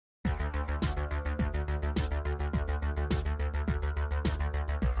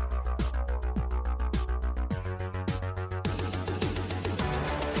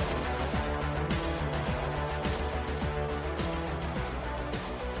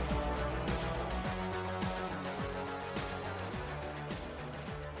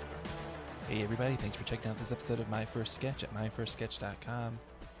Hey everybody, thanks for checking out this episode of My First Sketch at myfirstsketch.com.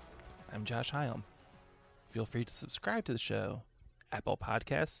 I'm Josh Hyam. Feel free to subscribe to the show. Apple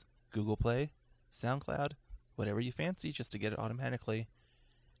Podcasts, Google Play, SoundCloud, whatever you fancy just to get it automatically.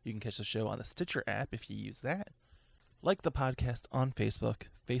 You can catch the show on the Stitcher app if you use that. Like the podcast on Facebook,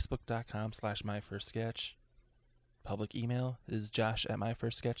 facebook.com/myfirstsketch. Public email is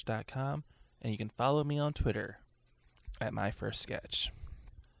josh@myfirstsketch.com, and you can follow me on Twitter at myfirstsketch.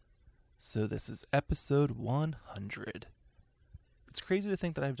 So this is episode 100. It's crazy to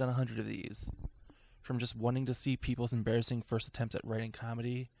think that I've done 100 of these. From just wanting to see people's embarrassing first attempts at writing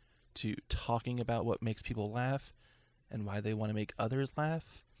comedy, to talking about what makes people laugh and why they want to make others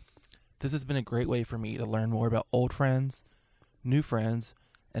laugh. This has been a great way for me to learn more about old friends, new friends,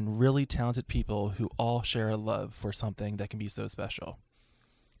 and really talented people who all share a love for something that can be so special.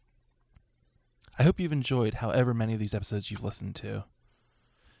 I hope you've enjoyed however many of these episodes you've listened to.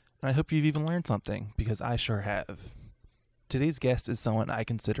 And I hope you've even learned something, because I sure have. Today's guest is someone I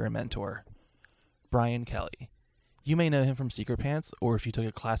consider a mentor, Brian Kelly. You may know him from Secret Pants, or if you took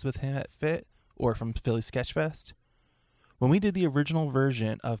a class with him at FIT, or from Philly Sketchfest. When we did the original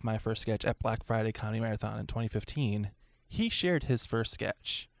version of My First Sketch at Black Friday Comedy Marathon in 2015, he shared his first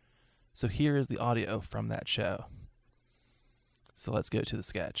sketch. So here is the audio from that show. So let's go to the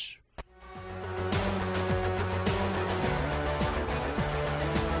sketch.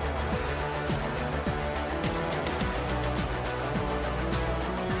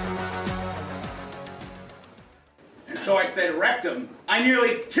 So I said, rectum. I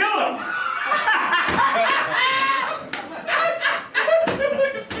nearly killed him.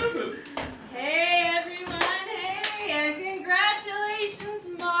 Hey everyone, hey, and congratulations,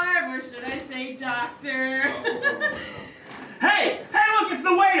 Marv, or should I say doctor? Hey, look, it's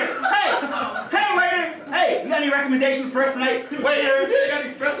the waiter. Hey, waiter. Hey, you got any recommendations for us tonight? Waiter. You got any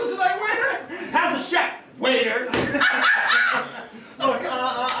specials tonight, waiter? How's the chef? Waiter. Look,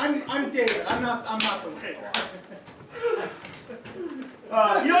 I'm David. I'm not the waiter.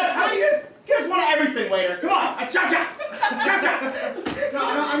 You know what? How about you guys want everything, waiter? Come on, chop. No,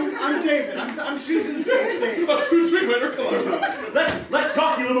 I'm David. I'm Susan's David. Oh, too sweet, waiter. Come on. Let's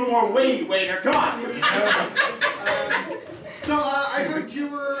talk a little more weighty, waiter. Come on. So I heard you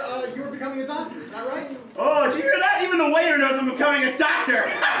were becoming a doctor. Is that right? Oh, did you hear that? Even the waiter knows I'm becoming a doctor.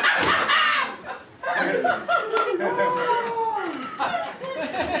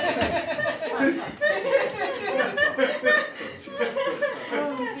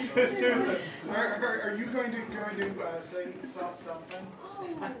 Susan, are you going to say something?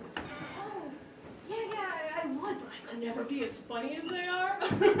 Yeah, I would, but I could never be as funny as they are.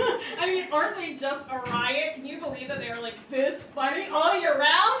 I mean, aren't they just a riot? Can you believe that they are like this funny all year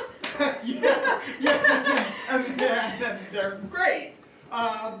round? yeah, and they're great.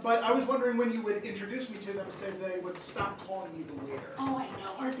 But I was wondering when you would introduce me to them, say they would stop calling me the waiter. Oh, I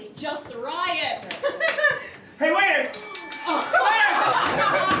know, aren't they just a riot? Hey, waiter! Waiter!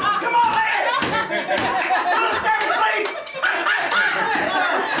 Come on, waiter! Come on, service, please!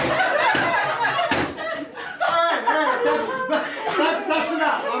 All right, that's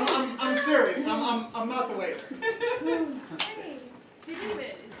enough. I'm serious. I'm not the waiter. Hey,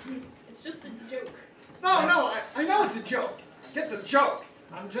 David, it's just a joke. No, I know it's a joke. Get the joke.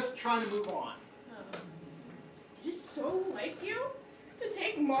 I'm just trying to move on. Just so like you to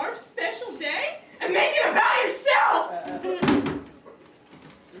take Marv's special day and make it about yourself.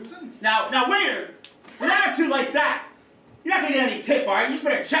 Susan? Now, waiter! With an attitude like that, you're not gonna get any tip, all right? You just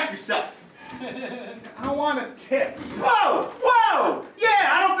better check yourself. I don't want a tip. Whoa! Yeah,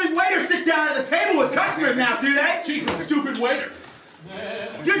 I don't think waiters sit down at the table with customers now, do they? Jeez, what a stupid waiter.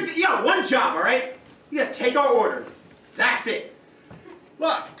 You got one job, all right? You gotta take our order. That's it.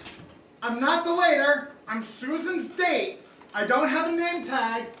 Look, I'm not the waiter. I'm Susan's date. I don't have a name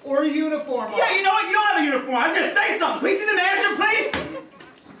tag or a uniform on. Yeah, you know what? You don't have a uniform. I was gonna say something. Please see the manager, please.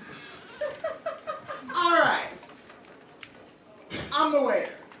 All right. I'm the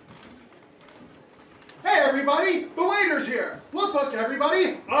waiter. Hey, everybody. The waiter's here. Look,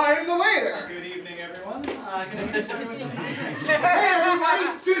 everybody. I'm the waiter. Good evening, everyone. Hey,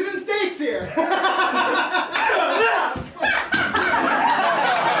 everybody. Susan's date's here.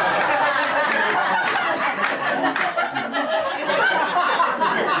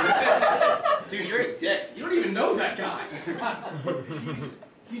 Dude, you're a dick. You don't even know that guy.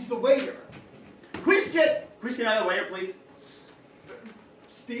 He's the waiter. Can we just get another waiter, please?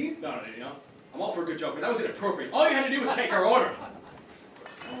 Steve? No. I'm all for a good joke, but that was inappropriate. All you had to do was take our order.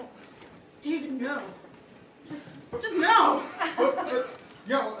 David, no. Just no.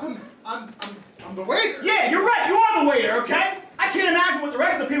 Yo, I'm the waiter. Yeah, you're right. You are the waiter, okay? I can't imagine what the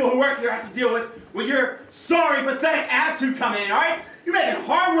rest of the people who work here have to deal with your sorry, pathetic attitude coming in, all right? You're making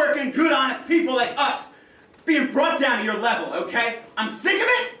hard-working, good, honest people like us being brought down to your level, okay? I'm sick of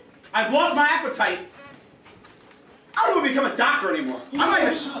it. I've lost my appetite. I don't want to become a doctor anymore. I'm not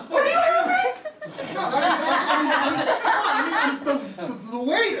even... What are you doing with me? No, I mean, the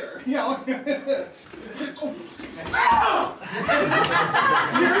waiter, you know. Serious?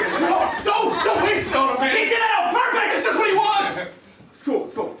 No, don't waste it on him, man. He did that on purpose. It's just what he wants. It's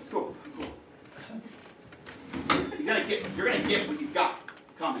cool. You're gonna get what you've got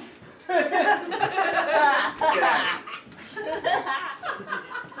coming. Get out.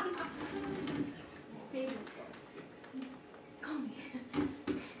 David, call me.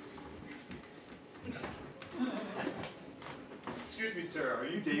 Excuse me, sir. Are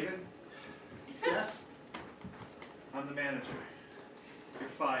you David? Yes? I'm the manager. You're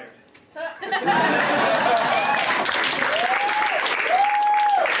fired.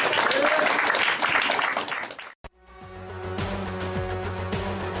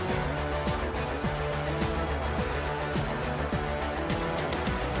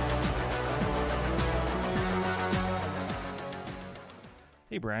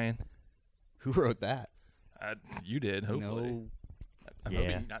 Hey, Brian. Who wrote that? You did, hopefully. No. I'm Yeah.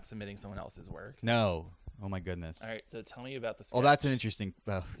 hoping you're not submitting someone else's work. No. Oh my goodness. All right, so tell me about the sketch. Oh, that's an interesting.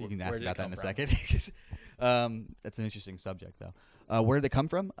 You Wh- can where ask did it about that in a come second. That's an interesting subject, though. Where did it come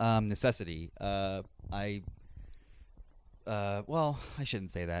from? Necessity. Well, I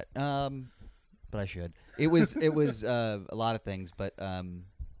shouldn't say that. But I should. It was a lot of things, but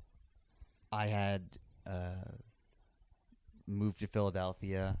I had moved to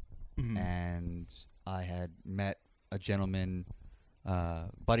Philadelphia, and I had met a gentleman,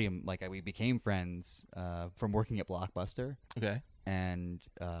 buddy, we became friends from working at Blockbuster. Okay. And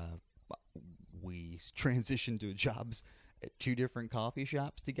we transitioned to jobs at 2 different coffee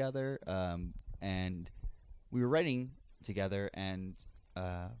shops together, and we were writing together, and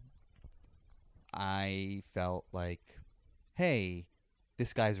I felt like, hey,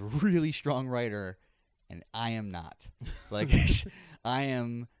 this guy's a really strong writer, and I am not. Like,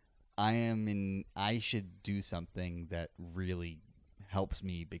 I should do something that really helps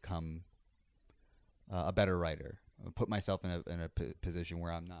me become a better writer. Put myself in a position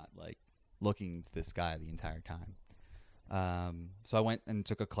where I'm not like looking to this guy the entire time. So I went and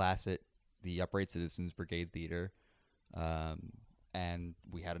took a class at the Upright Citizens Brigade Theater, and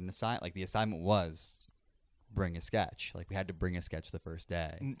we had an assignment. Like, the assignment was bring a sketch. Like, we had to bring a sketch the first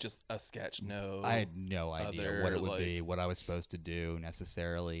day. Just a sketch, no. I had no idea other, what it would be, what I was supposed to do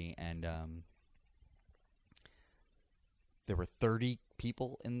necessarily, and there were 30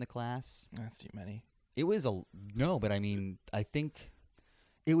 people in the class. That's too many. It was but I mean, I think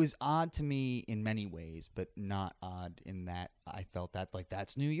it was odd to me in many ways, but not odd in that I felt that, like,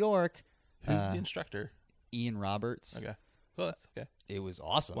 that's New York. Who's the instructor? Ian Roberts. Okay. Well, that's okay. It was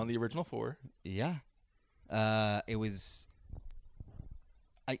awesome. One of the original 4. Yeah. It was.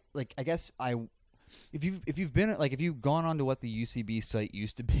 I guess if you've been, like, if you've gone on to what the UCB site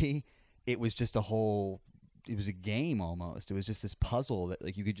used to be, it was just it was a game almost. It was just this puzzle that,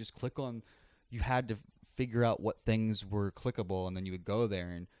 like, you could just click on. You had to figure out what things were clickable, and then you would go there,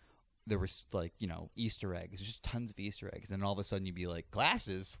 and there was, like, Easter eggs. There's just tons of Easter eggs, and then all of a sudden you'd be like,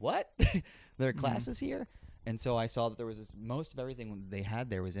 classes? What? There are classes here? And so I saw that there was most of everything they had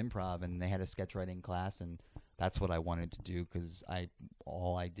there was improv, and they had a sketch writing class, and that's what I wanted to do because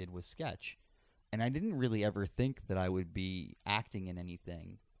all I did was sketch. And I didn't really ever think that I would be acting in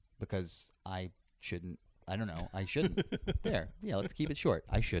anything because I shouldn't. I don't know. I shouldn't. There. Yeah, let's keep it short.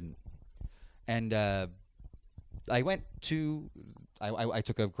 I shouldn't. And I went to I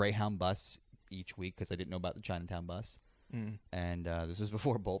took a Greyhound bus each week because I didn't know about the Chinatown bus. And this was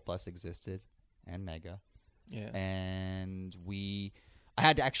before Bolt Bus existed and Mega. Yeah. And I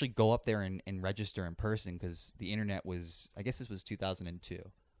had to actually go up there and register in person because the internet was, I guess this was 2002.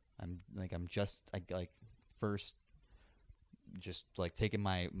 I'm first just like taking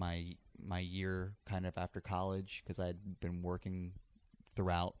my year kind of after college because I had been working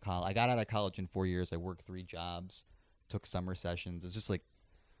throughout college. I got out of college in 4 years. I worked 3 jobs, took summer sessions. It's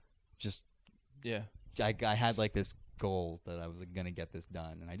just Yeah. I had like this goal that I was going to get this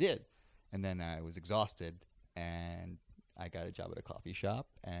done, and I did. And then I was exhausted, and I got a job at a coffee shop,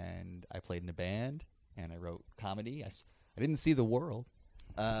 and I played in a band, and I wrote comedy. I didn't see the world,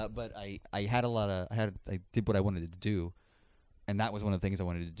 but I did what I wanted to do, and that was one of the things I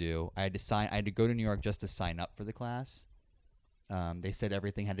wanted to do. I had to go to New York just to sign up for the class. They said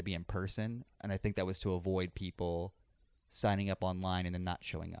everything had to be in person, and I think that was to avoid people signing up online and then not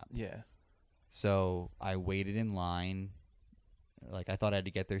showing up. Yeah. So I waited in line, Like, I thought I had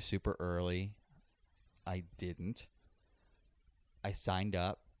to get there super early. I didn't. I signed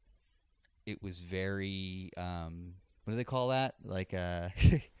up. It was very, what do they call that? Like,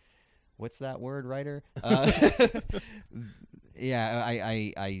 what's that word, writer? Yeah,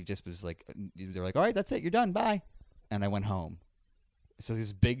 I just was like, they're like, all right, that's it, you're done, bye. And I went home. So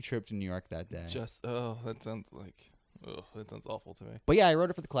this big trip to New York that day. That sounds like, that sounds awful to me. But yeah, I wrote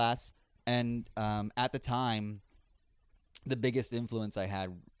it for the class. And at the time, the biggest influence I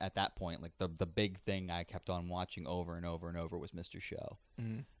had at that point, like the big thing I kept on watching over and over and over was Mr. Show.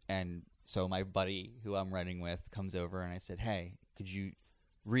 Mm-hmm. And so my buddy who I'm writing with comes over and I said, hey, could you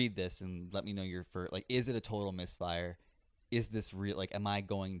read this and let me know your first, like, is it a total misfire? Is this real? Like, am I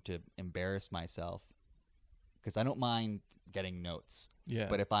going to embarrass myself? Because I don't mind getting notes. Yeah.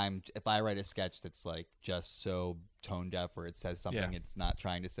 But if I write a sketch that's like just so tone deaf or it says something it's not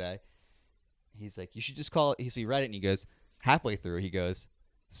trying to say, he's like, you should just call it. So he read it and he goes, halfway through, he goes,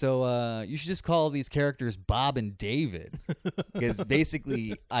 so you should just call these characters Bob and David. Because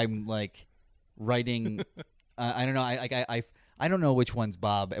basically I'm like writing, I don't know, I don't know which one's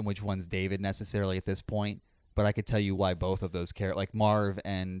Bob and which one's David necessarily at this point, but I could tell you why both of those characters, like Marv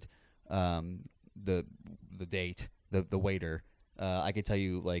and the date, the waiter, I could tell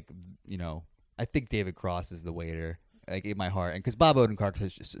you, like, you know, I think David Cross is the waiter, like, in my heart, and because Bob Odenkirk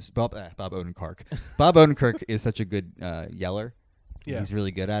is such a good yeller. Yeah. He's really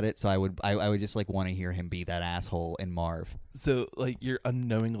good at it, so I would just like want to hear him be that asshole in Marv. So, like, you're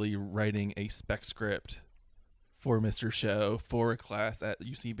unknowingly writing a spec script for Mr. Show for a class at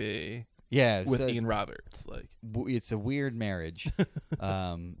UCB. Yeah, with so Ian Roberts, like, it's a weird marriage.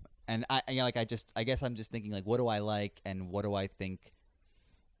 And I guess I'm just thinking, like, what do I like and what do I think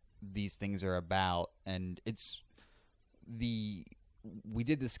these things are about? And we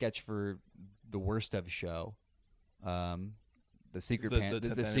did the sketch for the Worst of show, the Secret Pants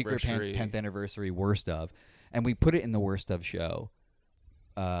 10th anniversary Worst of, and we put it in the Worst of show,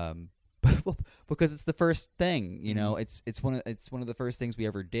 because it's the first thing, you know. It's one of the first things we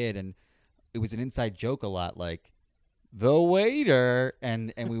ever did, and it was an inside joke a lot, like, the waiter,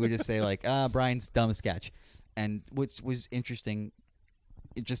 and we would just say, like, Brian's dumb sketch. And which was interesting,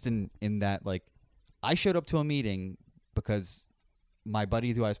 just in that, like, I showed up to a meeting because my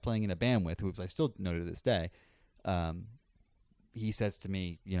buddy who I was playing in a band with, who I still know to this day, he says to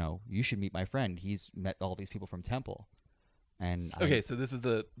me, you know, you should meet my friend. He's met all these people from Temple. And so this is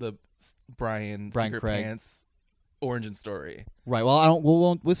the Brian Secret Craig. Pants origin story, right? Well,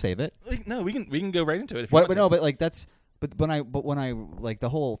 we'll save it. Like, no, we can go right into it if you want but to. no, but like that's. But when I like the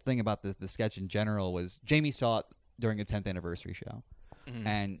whole thing about the sketch in general was Jamie saw it during a 10th anniversary show,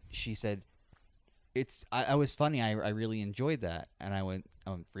 and she said, I was funny. I really enjoyed that, and I went,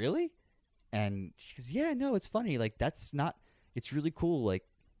 oh, really? And she goes, yeah, no, it's funny. Like, that's not. It's really cool. Like,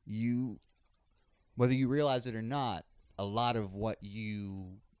 whether you realize it or not, a lot of what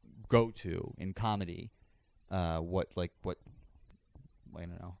you go to in comedy, what I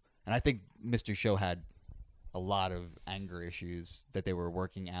don't know, and I think Mr. Show had a lot of anger issues that they were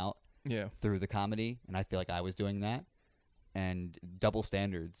working out through the comedy, and I feel like I was doing that, and double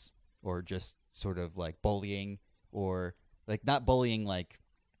standards, or just sort of like bullying, or like not bullying, like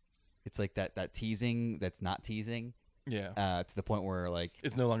it's like that teasing that's not teasing, to the point where, like,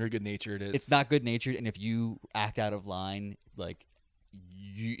 it's no longer good natured. It's not good natured, and if you act out of line, like,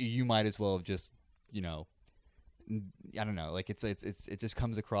 you might as well have just, you know, I don't know, like it just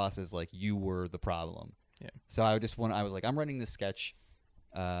comes across as like you were the problem. Yeah. So I was like, I'm writing this sketch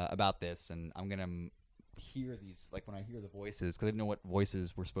about this, and I'm gonna hear these, like, when I hear the voices, because I didn't know what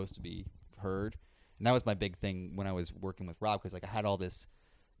voices were supposed to be heard, and that was my big thing when I was working with Rob, because like I had all this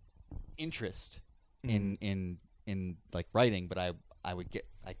interest in like writing, but I would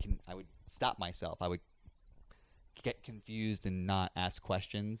stop myself. I would get confused and not ask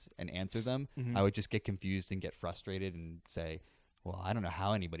questions and answer them. I would just get confused and get frustrated and say, well, I don't know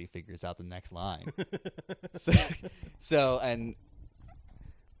how anybody figures out the next line. so and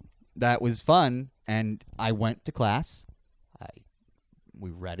that was fun, and I went to class.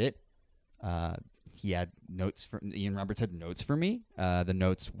 We read it. He had notes Ian Roberts had notes for me. The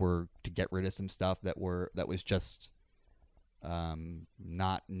notes were to get rid of some stuff that was just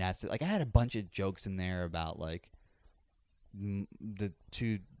not necessary. Like, I had a bunch of jokes in there about, like, the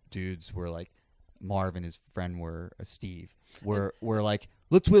two dudes were like, Marv and his friend were Steve were like,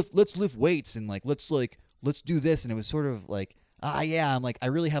 let's lift weights, and like let's do this, and it was sort of like, yeah, I'm like, I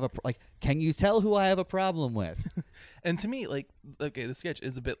really have can you tell who I have a problem with? And to me, like, okay, the sketch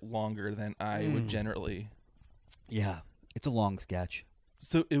is a bit longer than I would generally. Yeah, it's a long sketch.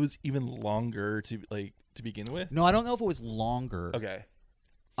 So it was even longer to begin with. No, I don't know if it was longer. Okay,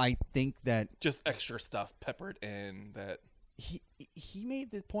 I think that just extra stuff peppered in that. he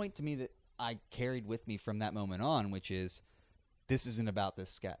made the point to me that I carried with me from that moment on, which is this isn't about this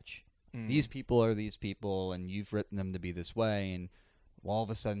sketch. These people are these people, and you've written them to be this way. And all of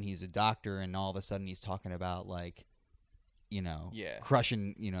a sudden he's a doctor, and all of a sudden he's talking about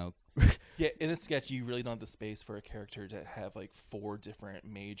crushing, Yeah, in a sketch, you really don't have the space for a character to have 4 different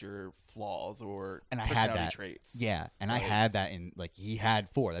major flaws or and I had personality that traits. Yeah, and I had that in he had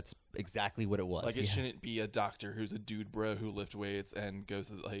 4. That's exactly what it was. It shouldn't be a doctor who's a dude bro who lifts weights and goes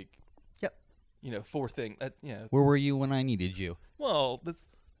to Yep. 4 things. Where were you when I needed you? Well,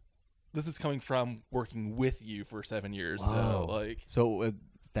 this is coming from working with you for 7 years. Whoa. So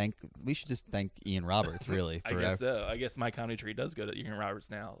we should just thank Ian Roberts, really. I guess so. I guess my comedy tree does go to Ian Roberts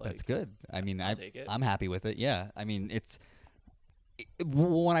now. That's good. I mean, I'll take it. I'm happy with it. Yeah. I mean,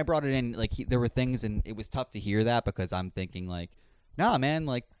 when I brought it in, there were things, and it was tough to hear that because I'm thinking nah, man,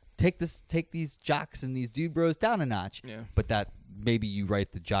 take these jocks and these dude bros down a notch. Yeah. But that maybe you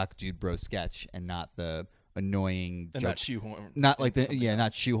write the jock dude bro sketch and not the annoying and joke. not shoehorn. Not not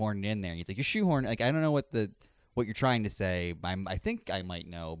shoehorned in there. It's you're shoehorned. I don't know what you're trying to say. I think I might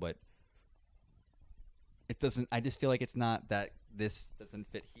know, but it doesn't. I just feel like it's not that this doesn't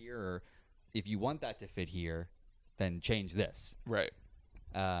fit here, or if you want that to fit here, then change this. Right.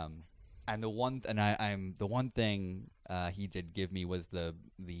 And the one thing he did give me was the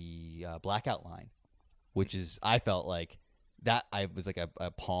blackout line, which is I felt like that I was like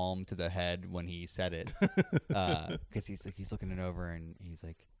a palm to the head when he said it, because he's looking it over and he's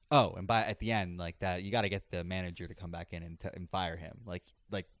like, oh, and at the end that you got to get the manager to come back in and fire him, like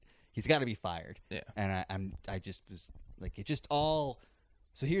he's got to be fired. Yeah. And I just was it just all.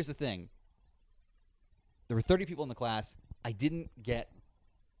 So here's the thing. There were 30 people in the class. I didn't get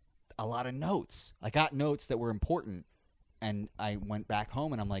a lot of notes. I got notes that were important, and I went back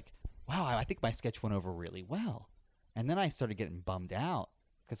home and I'm like, wow, I think my sketch went over really well. And then I started getting bummed out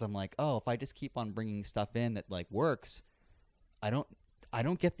because I'm like, oh, if I just keep on bringing stuff in that works, I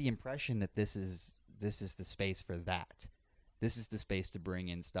don't get the impression that this is the space for that. This is the space to bring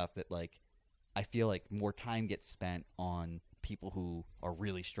in stuff that I feel like more time gets spent on people who are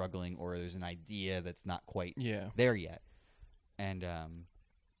really struggling, or there's an idea that's not quite there yet. And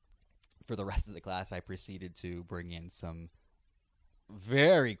for the rest of the class, I proceeded to bring in some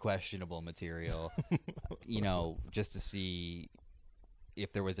very questionable material, just to see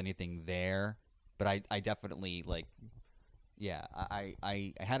if there was anything there. But I definitely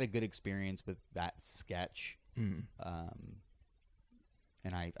I had a good experience with that sketch. Mm.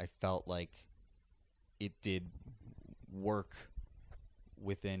 And I felt like it did work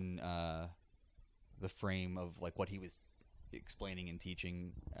within the frame of what he was explaining and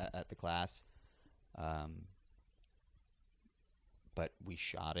teaching at the class. But we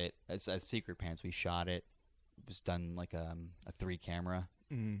shot it as Secret Parents. We shot it. It was done a 3 camera,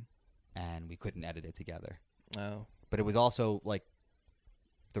 and we couldn't edit it together. Oh. But it was also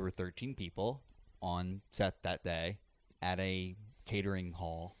there were 13 people on set that day at a catering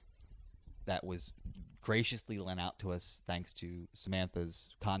hall that was graciously lent out to us thanks to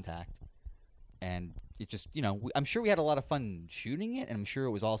Samantha's contact. And it just, I'm sure we had a lot of fun shooting it, and I'm sure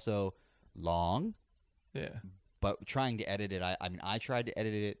it was also long. Yeah. But trying to edit it, I tried to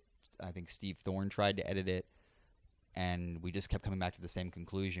edit it. I think Steve Thorne tried to edit it. And we just kept coming back to the same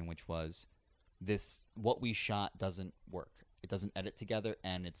conclusion, which was what we shot doesn't work. It doesn't edit together,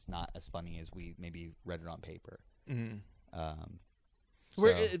 and it's not as funny as we maybe read it on paper. Mm-hmm.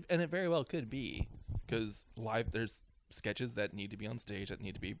 And it very well could be, because there's sketches that need to be on stage, that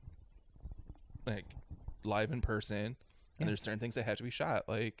need to be live in person, and there's certain things that have to be shot.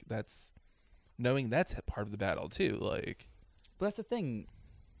 That's part of the battle too. But that's the thing.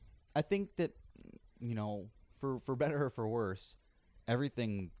 I think that for better or for worse,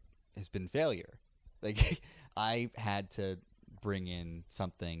 everything has been failure. I had to bring in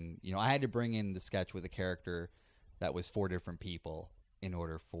something. I had to bring in the sketch with a character that was 4 different people in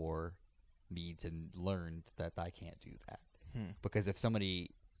order for me to learn that I can't do that. Because if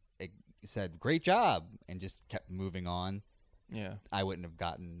somebody said great job and just kept moving on, I wouldn't have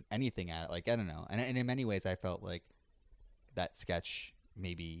gotten anything at it. I don't know. And in many ways, I felt like that sketch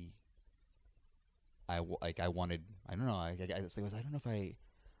maybe I wanted. I don't know. I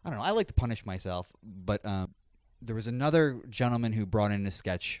don't know. I like to punish myself, but there was another gentleman who brought in a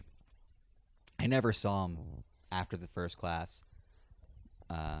sketch. I never saw him after the first class,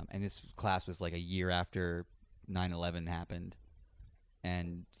 and this class was a year after 9/11 happened,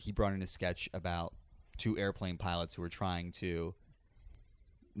 and he brought in a sketch about 2 airplane pilots who were trying to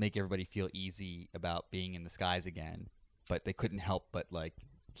make everybody feel easy about being in the skies again, but they couldn't help but like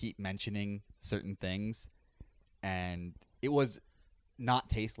keep mentioning certain things, and it was not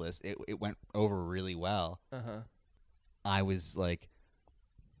tasteless. It went over really well. I was like,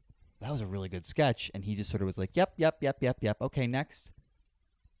 that was a really good sketch, and he just sort of was like, yep, okay, next.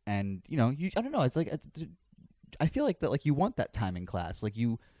 And I don't know, it's like I feel like that, like, you want that time in class, like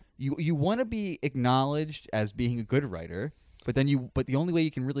you want to be acknowledged as being a good writer, but the only way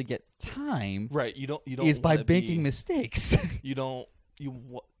you can really get time, right, you don't is by making mistakes. You're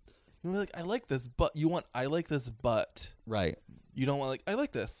like, I like this, but I like this, but right. You don't want, like, I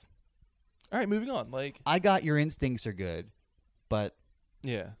like this. All right, moving on. Like, I got your instincts are good, but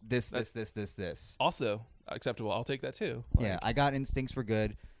yeah, this. Also acceptable. I'll take that too. Like, yeah, I got instincts were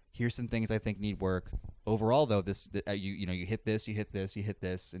good. Here's some things I think need work. Overall, though, you hit this, you hit this, you hit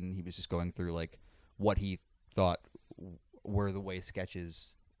this, and he was just going through like what he thought were the way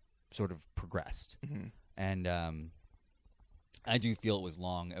sketches sort of progressed. And I do feel it was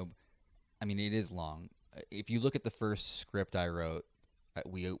long. I mean, it is long. If you look at the first script I wrote,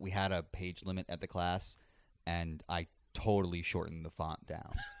 we had a page limit at the class, and I totally shortened the font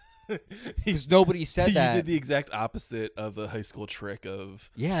down. Because nobody said that. You did the exact opposite of the high school trick of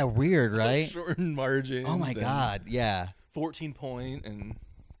weird, right? Shorten margins. Oh my god, yeah. 14-point, and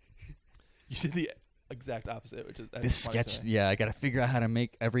you did the exact opposite, which is this sketch. Yeah, I got to figure out how to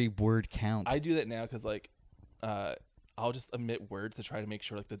make every word count. I do that now because like, I'll just omit words to try to make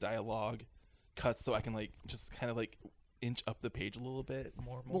sure like the dialogue cuts, so I can like just kind of like inch up the page a little bit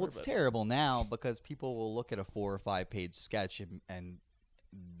more. Well, it's terrible now because people will look at a 4 or 5 page sketch and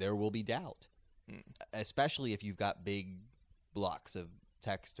there will be doubt, especially if you've got big blocks of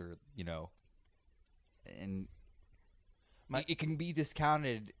text or and it can be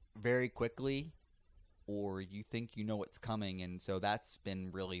discounted very quickly, or you think you know what's coming, and so that's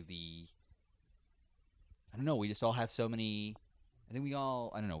been really I don't know. We just all have so many. I think we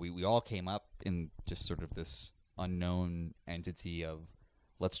all. I don't know. We all came up in just sort of this unknown entity of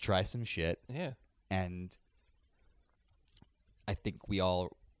let's try some shit. Yeah. And I think we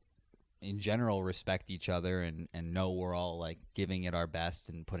all, in general, respect each other and know we're all like giving it our best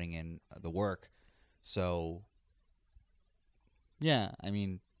and putting in the work. So, yeah, I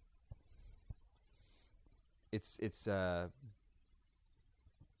mean, it's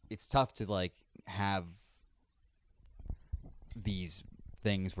tough to like have these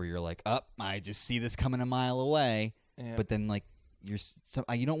things where you're like, I just see this coming a mile away, but then like you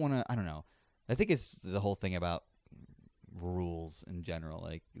don't want to. I don't know. I think it's the whole thing about rules in general.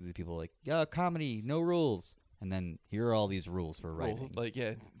 Like the people are like, comedy, no rules, and then here are all these rules for writing.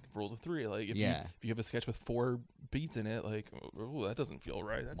 Rules of 3. Like if you have a sketch with 4 beats in it, like, ooh, that doesn't feel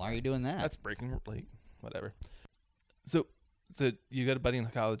right. Why are you doing that? That's breaking, like, whatever. So you go to Buddy in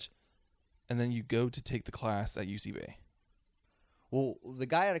college, and then you go to take the class at UCB. Well, the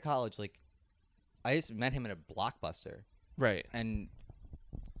guy out of college, like, I just met him at a Blockbuster. Right. And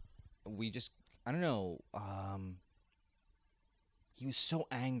we just, I don't know, he was so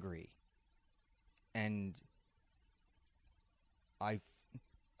angry. And I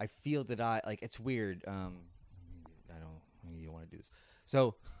feel that it's weird. You don't want to do this.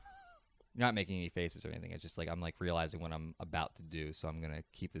 So, you're not making any faces or anything. It's just like, I'm like realizing what I'm about to do. So I'm going to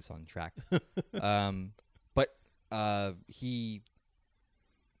keep this on track. But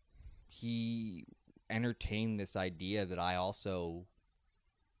he entertained this idea that I also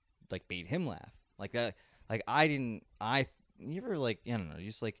like made him laugh. Like that, like you ever like, I don't know,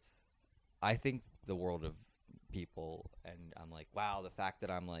 just like, I think the world of people, and I'm like, wow, the fact that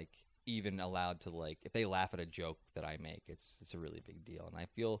I'm like even allowed to like, if they laugh at a joke that I make, it's a really big deal. And I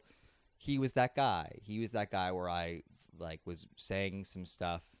feel he was that guy. He was that guy where I like was saying some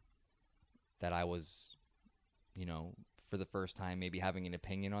stuff that I was, for the first time, maybe having an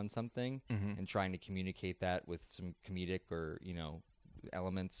opinion on something and trying to communicate that with some comedic or,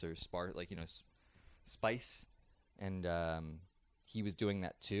 elements or spice. And he was doing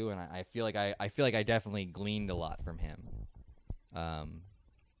that too. And I feel like I definitely gleaned a lot from him.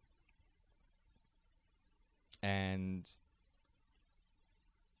 And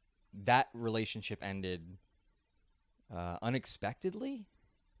that relationship ended unexpectedly.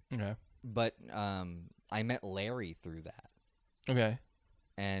 Okay. But I met Larry through that. Okay.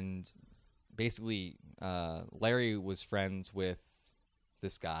 And basically, Larry was friends with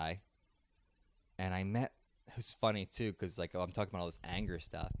this guy. And I met, it was funny too, because like, I'm talking about all this anger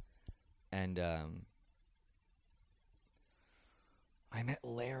stuff. And I met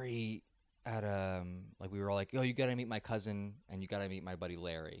Larry at, like we were all like, you got to meet my cousin and you got to meet my buddy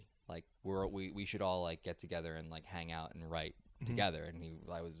Larry. Like we should all like get together and like hang out and write together, and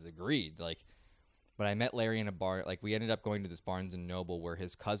I was agreed. Like, but I met Larry in a bar. Like, we ended up going to this Barnes and Noble where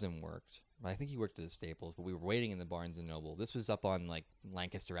his cousin worked. I think he worked at the Staples, but we were waiting in the Barnes and Noble. This was up on like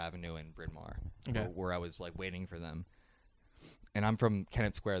Lancaster Avenue in Bryn Mawr, where I was like waiting for them. And I'm from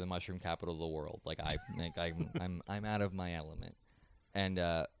Kennett Square, the mushroom capital of the world. Like I'm out of my element. And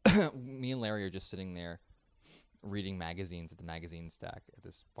me and Larry are just sitting there reading magazines at the magazine stack at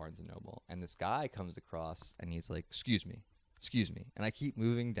this Barnes and Noble. And this guy comes across and he's like, excuse me. And I keep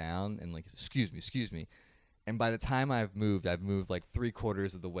moving down and like, excuse me. And by the time I've moved like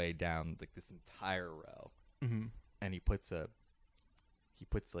 3/4 of the way down like this entire row. Mm-hmm. And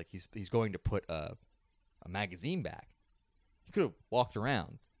he's going to put a magazine back. He could have walked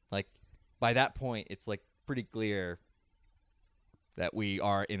around. Like, by that point, it's like pretty clear that we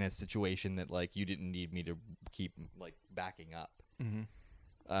are in a situation that like you didn't need me to keep like backing up.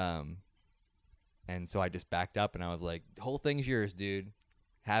 Mm-hmm. And so I just backed up and I was like, the whole thing's yours, dude.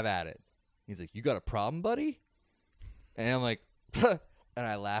 Have at it. He's like, you got a problem, buddy? And I'm like, and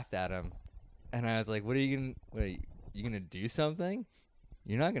I laughed at him. And I was like, you gonna do something?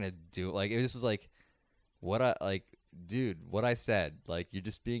 You're not gonna do it. Like, it just was like, what I said. Like, you're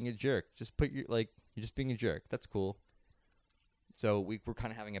just being a jerk. You're just being a jerk. That's cool. So we were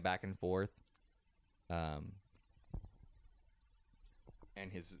kind of having a back and forth. And I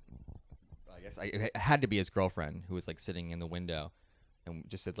guess it had to be his girlfriend who was like sitting in the window and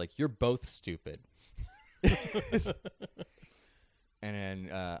just said like, you're both stupid. And then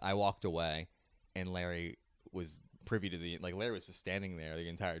I walked away and Larry was privy to Larry was just standing there the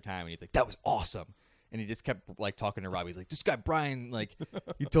entire time and he's like, that was awesome. And he just kept like talking to Robbie. He's like, this guy Brian, like,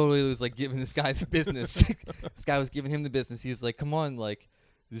 he totally was like giving this guy the business. This guy was giving him the business. He was like, come on, like,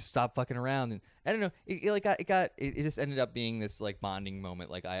 just stop fucking around. And I don't know, it just ended up being this like bonding moment.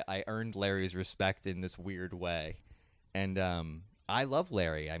 Like I earned Larry's respect in this weird way, and I love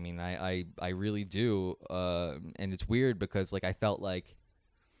Larry. I mean, I really do. And it's weird because like I felt like,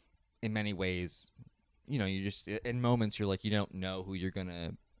 in many ways, you know, you just in moments you're like you don't know who you're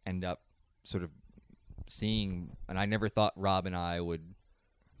gonna end up sort of seeing, and I never thought Rob and I would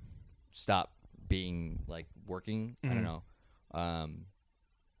stop being like working. I don't know,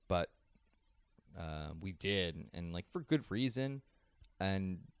 but we did, and like for good reason,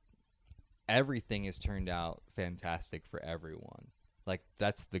 and everything has turned out fantastic for everyone. Like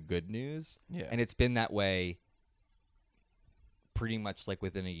that's the good news, and it's been that way pretty much like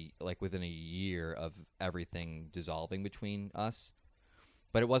within a year of everything dissolving between us.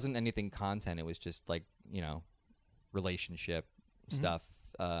 But it wasn't anything content. It was just like, you know, relationship stuff,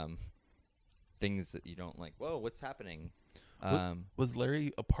 things that you don't like. Whoa, what's happening? Was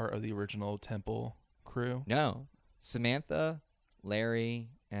Larry a part of the original Temple crew? No. Samantha, Larry,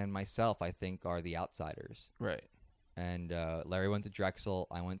 and myself, I think, are the outsiders. Right. And Larry went to Drexel,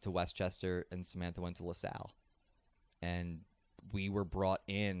 I went to Westchester, and Samantha went to LaSalle. And we were brought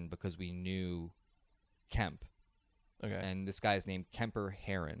in because we knew Kemp. Okay. And this guy is named Kemper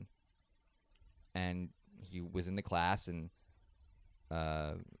Heron. And he was in the class, and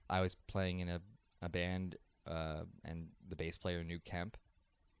I was playing in a band, and the bass player knew Kemp,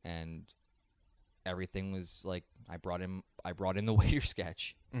 and everything was like I brought in the waiter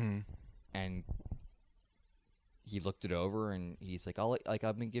sketch, and he looked it over, and he's like, I'll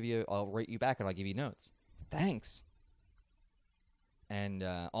write you back, and I'll give you notes. Thanks. And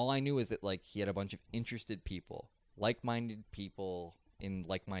all I knew is that like he had a bunch of interested people. Like-minded people in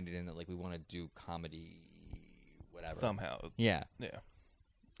that like we want to do comedy, whatever. Somehow. Yeah.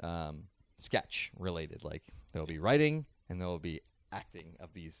 Sketch related. Like there'll be writing and there will be acting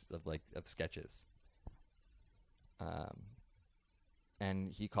of sketches.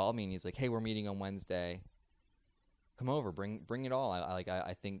 And he called me and he's like, hey, we're meeting on Wednesday. Come over, bring it all.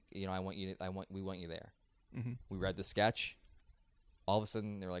 I think, you know, we want you there. Mm-hmm. We read the sketch. All of a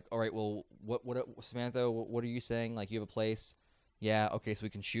sudden, they're like, all right, well, what Samantha, what are you saying? Like, you have a place? Yeah, okay, so we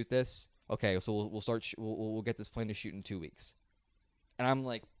can shoot this? Okay, so we'll start, we'll get this plane to shoot in 2 weeks. And I'm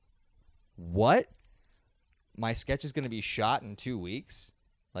like, what? My sketch is going to be shot in 2 weeks?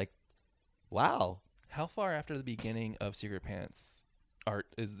 Like, wow. How far after the beginning of Secret Pants art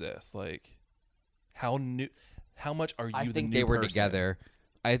is this? Like, how much are you I think they were together.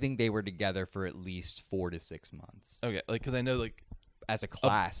 I think they were together for at least 4 to 6 months. Okay, like, because I know, like, as a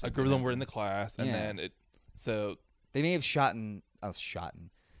class. A group of them were in the class, and then so... They may have shotten. That's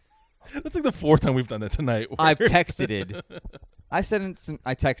like the 4th time we've done that tonight. I've texted it. I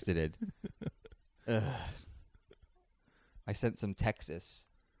texted it. I sent some Texas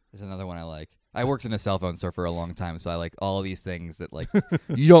is another one I like. I worked in a cell phone store for a long time, so I like all these things that like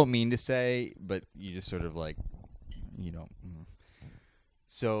you don't mean to say, but you just sort of like, you don't.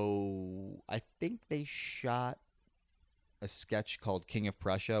 So I think they shot a sketch called King of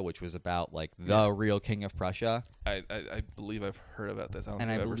Prussia, which was about like the real King of Prussia. I believe I've heard about this. I don't And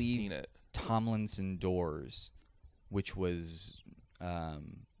think I I've ever believe seen it. Tomlinson Doors, which was, I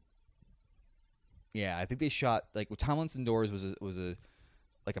think they shot like Tomlinson Doors was a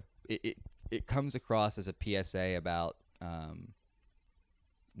like a it comes across as a PSA about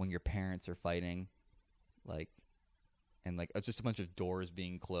when your parents are fighting, like. And like it's just a bunch of doors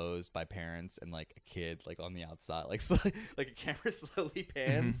being closed by parents and like a kid like on the outside, like like a camera slowly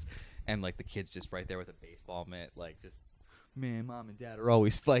pans, and like the kid's just right there with a baseball mitt, like just man, mom and dad are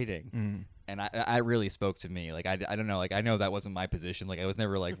always fighting, and I really spoke to me. Like I don't know, like I know that wasn't my position, like I was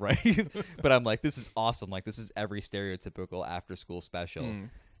never like right, but I'm like this is awesome, like this is every stereotypical after school special,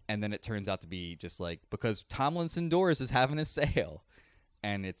 and then it turns out to be just like because Tomlinson Doors is having a sale,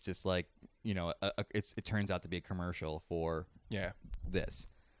 and it's just like. You know, it turns out to be a commercial for this.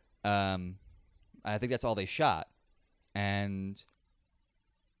 I think that's all they shot, and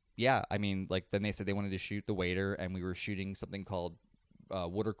I mean, like then they said they wanted to shoot the waiter, and we were shooting something called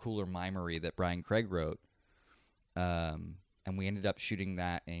Water Cooler Mimery that Brian Craig wrote, and we ended up shooting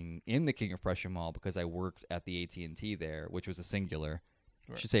that in the King of Prussia Mall because I worked at the AT&T there, which was a singular.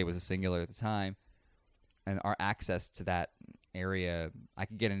 Right. I should say it was a singular at the time, and our access to that area, I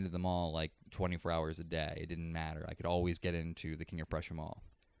could get into the mall like 24 hours a day. It didn't matter. I could always get into the King of Prussia Mall.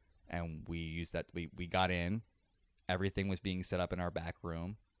 And we used that. We got in. Everything was being set up in our back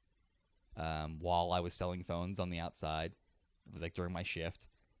room while I was selling phones on the outside, like during my shift.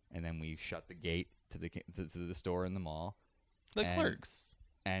 And then we shut the gate to the store in the mall. Like Clerks.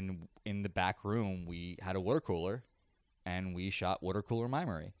 And in the back room, we had a water cooler, and we shot Water Cooler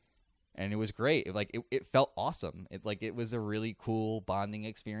Mimery. And it was great. It felt awesome. It was a really cool bonding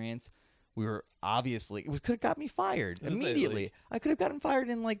experience. We were obviously it could have got me fired immediately. I could have gotten fired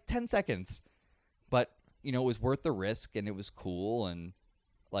in like 10 seconds. But, you know, it was worth the risk, and it was cool, and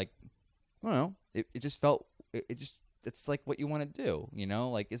like I don't know, it just felt it's like what you want to do, you know?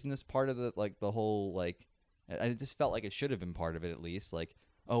 Like isn't this part of the whole like I just felt like it should have been part of it at least, like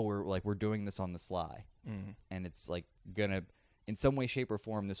we're doing this on the sly. And it's like gonna in some way, shape, or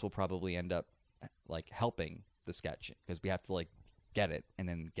form, this will probably end up like helping the sketch because we have to like get it and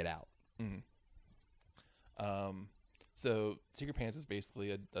then get out. So Secret Pants is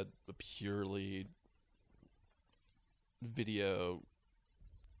basically a purely video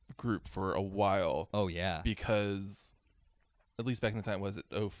group for a while. Oh yeah, because at least back in the time, was it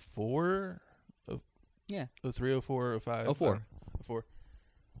 04? Yeah, 03, 04, 05? 04. 04.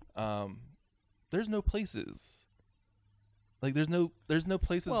 There's no places. Like there's no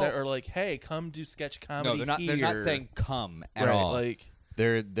places that are like, hey, come do sketch comedy. No, they're not. Here. They're not saying come at right, all. Like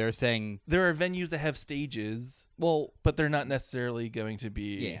they're saying there are venues that have stages. Well, but they're not necessarily going to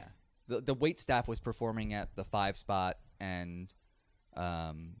be. Yeah, the wait staff was performing at the 5 Spot and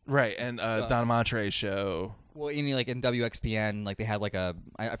right, and Don Monterey show. Well, like in WXPN, like they had like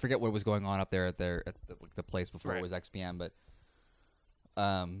I forget what was going on up there at the place before it was XPN, but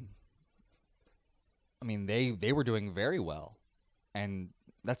I mean, they were doing very well, and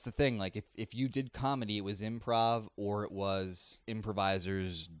that's the thing. Like, if you did comedy, it was improv or it was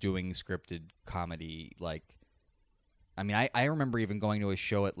improvisers doing scripted comedy. Like, I mean, I remember even going to a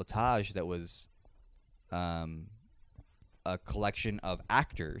show at Latage that was a collection of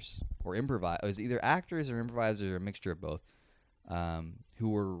actors or it was either actors or improvisers or a mixture of both, who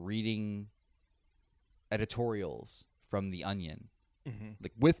were reading editorials from The Onion.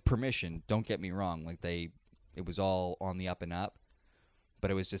 Like with permission, don't get me wrong. Like it was all on the up and up,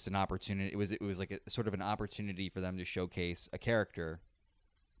 but it was just an opportunity. It was like a sort of an opportunity for them to showcase a character.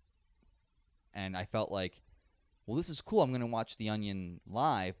 And I felt like, well, this is cool. I'm going to watch The Onion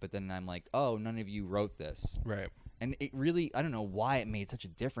live, but then I'm like, oh, none of you wrote this, right? And it really, I don't know why it made such a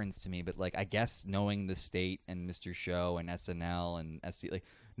difference to me, but like I guess knowing The State and Mr. Show and SNL and SC, like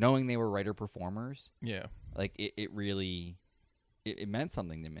knowing they were writer performers, like it really. It meant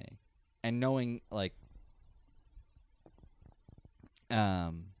something to me, and knowing like,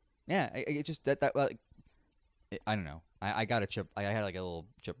 it just that like, I don't know. I got a chip. I had like a little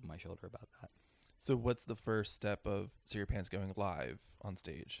chip on my shoulder about that. So what's the first step of Secret Pants going live on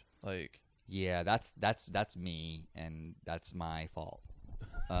stage? Like, yeah, that's me, and that's my fault.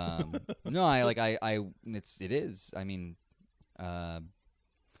 No, it is. I mean,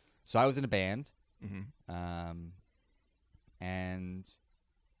 so I was in a band. And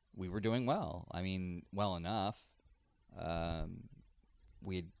we were doing well. I mean, well enough.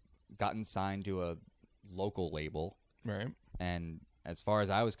 We had gotten signed to a local label. Right. And as far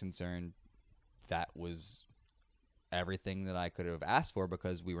as I was concerned, that was everything that I could have asked for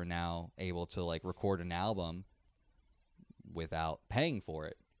because we were now able to like record an album without paying for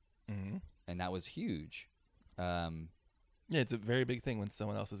it. Mm-hmm. And that was huge. Yeah, it's a very big thing when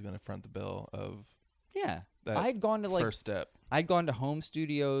someone else is going to front the bill of Yeah. that I had gone to like first step. I'd gone to home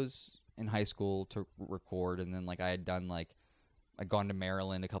studios in high school to record, and then like I'd gone to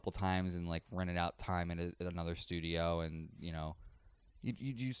Maryland a couple times and like rented out time at another studio, and you know,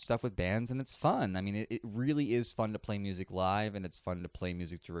 you do stuff with bands and it's fun. I mean, it really is fun to play music live, and it's fun to play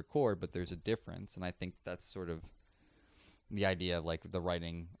music to record, but there's a difference, and I think that's sort of the idea of like the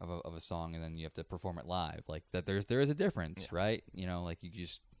writing of a song, and then you have to perform it live. Like that, there is a difference, right? You know, like you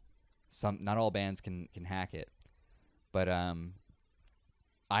just not all bands can hack it, but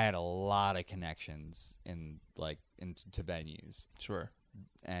I had a lot of connections into venues. Sure.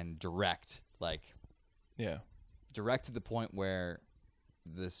 And direct to the point where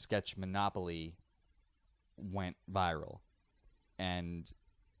the sketch Monopoly went viral. And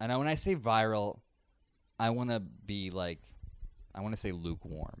when I say viral, I want to say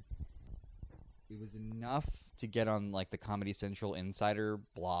lukewarm. It was enough to get on like the Comedy Central Insider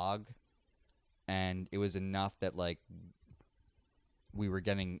blog, and it was enough that like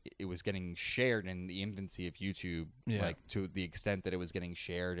it was getting shared in the infancy of YouTube, like to the extent that it was getting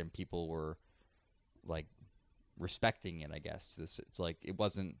shared and people were like respecting it, I guess. It's like I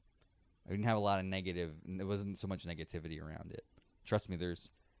didn't have a lot of there wasn't so much negativity around it. Trust me, there's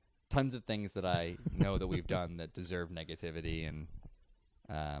tons of things that I know that we've done that deserve negativity, and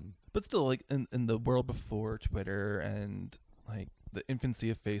but still, like in the world before Twitter and like the infancy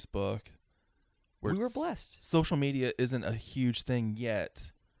of Facebook, we were blessed. Social media isn't a huge thing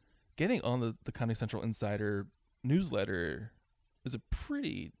yet. Getting on the Comedy Central Insider newsletter is a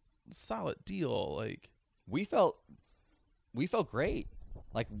pretty solid deal. Like we felt great.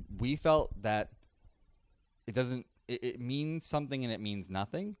 Like we felt that it means something and it means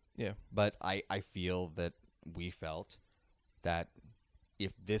nothing. Yeah. But I feel that we felt that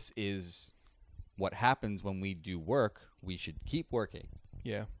if this is what happens when we do work, we should keep working.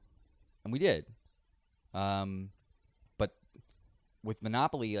 Yeah. And we did. But with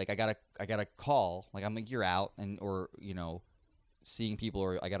Monopoly, like I got a call, like I'm like, you're out, or you know, seeing people,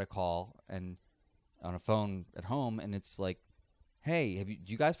 or I got a call and on a phone at home, and it's like, hey,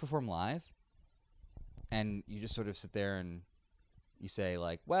 do you guys perform live? And you just sort of sit there and you say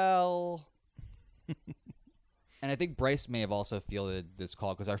like, well, and I think Bryce may have also fielded this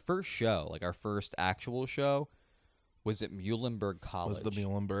call because our first actual show was at Muhlenberg College. Was the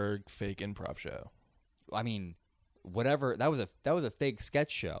Muhlenberg fake improv show. I mean, whatever. That was a fake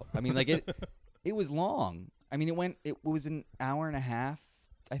sketch show. I mean, like it was long. I mean, it was an hour and a half,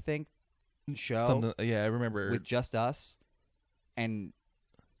 I think, show. Something. Yeah, I remember with just us, and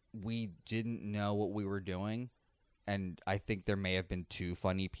we didn't know what we were doing, and I think there may have been 2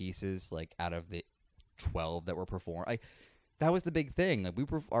 funny pieces like out of the 12 that were performed. That was the big thing. Like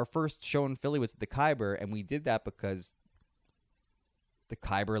our first show in Philly was at the Khyber, and we did that because the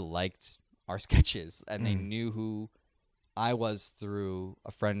Khyber liked our sketches, and they knew who I was through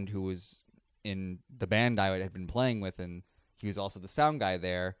a friend who was in the band I had been playing with, and he was also the sound guy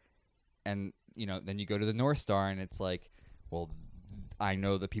there. And you know, then you go to the North Star, and it's like, well, I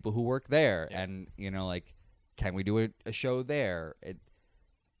know the people who work there, and you know, like, can we do a show there?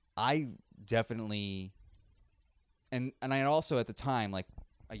 I definitely, and I also at the time, like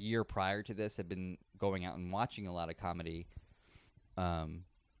a year prior to this, had been going out and watching a lot of comedy. Because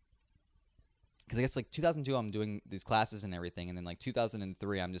I guess like 2002, I'm doing these classes and everything, and then like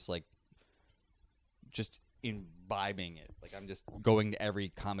 2003, I'm just imbibing it. Like I'm just going to every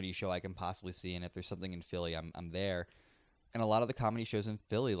comedy show I can possibly see, and if there's something in Philly, I'm there. And a lot of the comedy shows in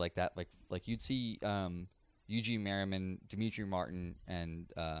Philly like that, like you'd see Eugene Merriman, Dimitri Martin,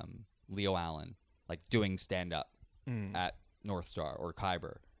 and Leo Allen like doing stand up at North Star or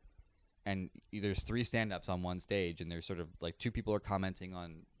Khyber. And there's 3 stand-ups on one stage, and there's sort of like 2 people are commenting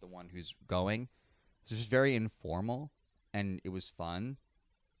on the one who's going. So it's just very informal, and it was fun.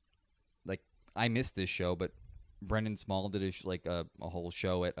 Like I missed this show, but Brendan Small did a whole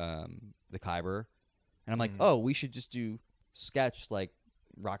show at the Khyber, and I'm like, oh, we should just do sketch like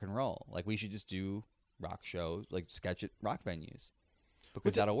rock and roll. Like we should just do rock shows, like sketch at rock venues,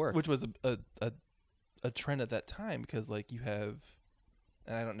 because that'll work. Which was a trend at that time, because like you have.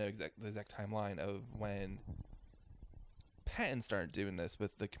 And I don't know the exact timeline of when Patton started doing this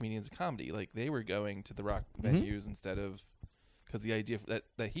with the Comedians of Comedy. Like they were going to the rock venues instead of, because the idea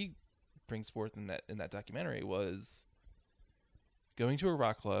that he brings forth in that documentary was going to a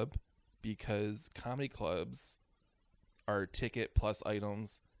rock club, because comedy clubs are ticket plus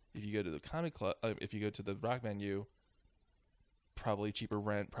items. If you go to the comedy club, if you go to the rock venue, probably cheaper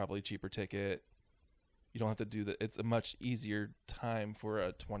rent, probably cheaper ticket. You don't have to do that. It's a much easier time for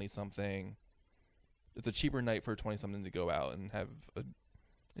a 20-something. It's a cheaper night for a 20-something to go out and have an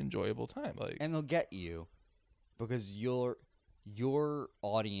enjoyable time. Like, and they'll get you because your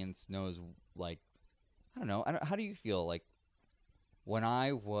audience knows, like, I don't know. How do you feel? Like, when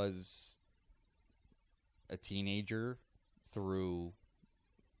I was a teenager through,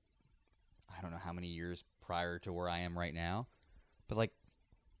 I don't know how many years prior to where I am right now, but like,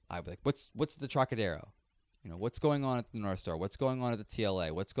 I'd be like, what's the Trocadero? You know, what's going on at the North Star? What's going on at the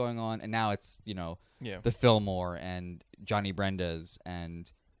TLA? What's going on? And now it's, you know, the Fillmore and Johnny Brenda's and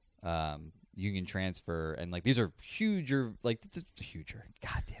Union Transfer. And, like, these are huger, like,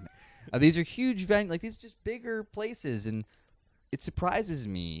 God damn it. These are huge like, these are just bigger places. And it surprises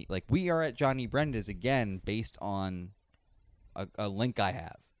me. Like, we are at Johnny Brenda's, again, based on a link I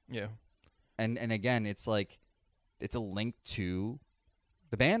have. yeah. And again, it's like, it's a link to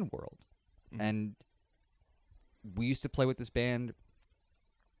the band world. Mm-hmm. And we used to play with this band,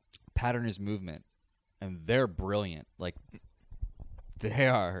 Pattern is Movement, and they're brilliant. Like, they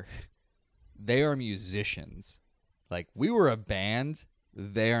are musicians. Like, we were a band,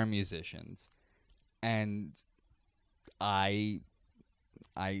 they are musicians. And I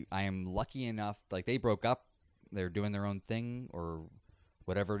am lucky enough, like, they broke up, they're doing their own thing or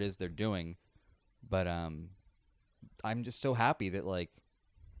whatever it is they're doing. But I'm just so happy that, like,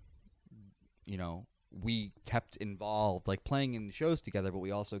 you know, we kept involved, like, playing in shows together, but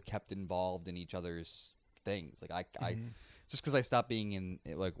we also kept involved in each other's things. Like, I just because I stopped being in,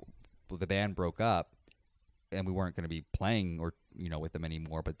 like, the band broke up and we weren't going to be playing or, you know, with them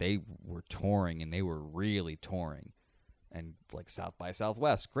anymore, but they were touring and they were really touring. And, like, South by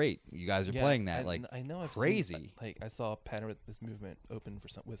Southwest, great. You guys are playing that. Like, I know I've crazy. Seen, like, I saw Pattern with this movement open for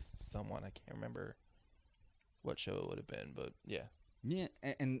with someone. I can't remember what show it would have been, but yeah. Yeah,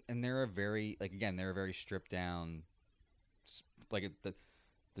 and they're a very, like, again, they're a very stripped down, like,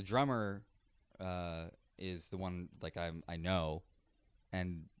 the drummer is the one, like, I know,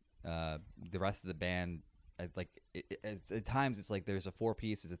 and the rest of the band, like, at times it's like there's a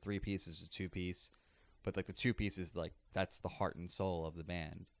 4-piece, there's a 3-piece, there's a 2-piece, but, like, the 2-piece is, like, that's the heart and soul of the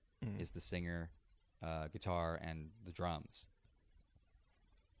band, is the singer, guitar, and the drums.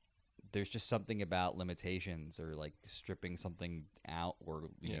 There's just something about limitations or, like, stripping something out, or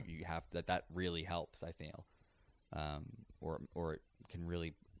you have that really helps, I feel, or it can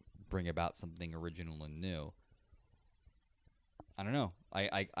really bring about something original and new. I don't know.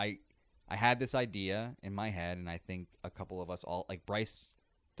 I had this idea in my head, and I think a couple of us all, like, Bryce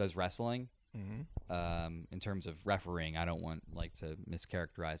does wrestling. In terms of refereeing, I don't want, like, to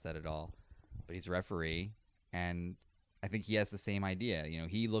mischaracterize that at all, but he's a referee, and I think he has the same idea. You know,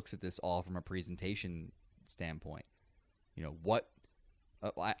 he looks at this all from a presentation standpoint. You know, what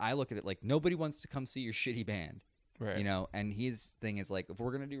I look at it like, nobody wants to come see your shitty band, right? You know, and his thing is, like, if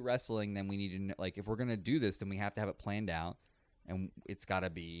we're gonna do wrestling, then we need to know, like, if we're gonna do this, then we have to have it planned out, and it's got to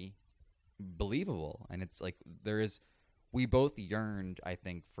be believable. And it's like we both yearned, I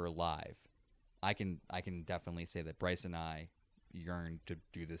think, for live. I can definitely say that Bryce and I yearned to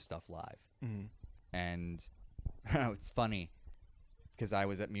do this stuff live, and. It's funny because I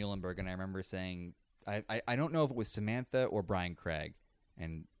was at Muhlenberg and I remember saying, I don't know if it was Samantha or Brian Craig,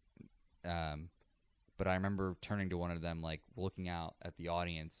 and but I remember turning to one of them, like, looking out at the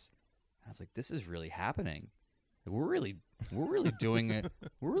audience, and I was like, this is really happening. We're really doing it.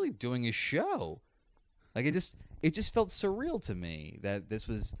 We're really doing a show. Like, it just felt surreal to me that this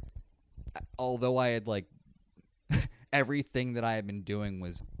was, although I had, like, everything that I had been doing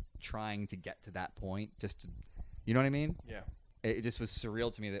was trying to get to that point, just to, you know what I mean? Yeah. It just was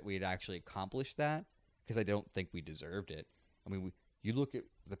surreal to me that we had actually accomplished that, because I don't think we deserved it. I mean, you look at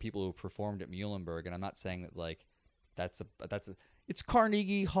the people who performed at Muhlenberg, and I'm not saying that, like, it's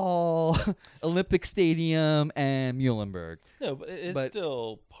Carnegie Hall, Olympic Stadium, and Muhlenberg. No, but it's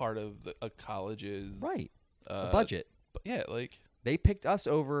still part of a college's a budget. But yeah, like, they picked us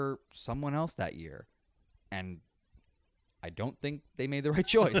over someone else that year, and I don't think they made the right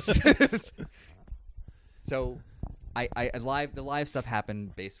choice. So, the live stuff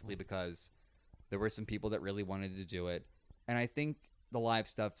happened basically because there were some people that really wanted to do it, and I think the live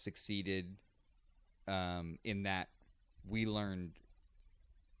stuff succeeded in that we learned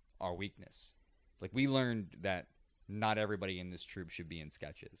our weakness. Like, we learned that not everybody in this troupe should be in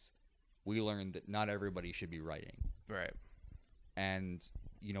sketches. We learned that not everybody should be writing. right. And,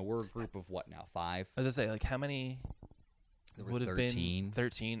 you know, we're a group of what now, 5? I was just say, like, how many There were would have 13. been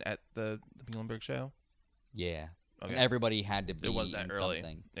 13 at the Muhlenberg show? Yeah. Okay. And everybody had to be It was that in early.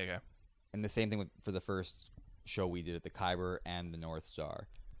 something. Okay. And the same thing for the first show we did at the Khyber and the North Star.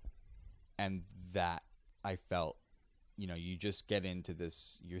 And that I felt, you just get into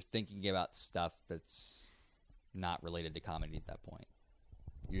this, you're thinking about stuff that's not related to comedy at that point.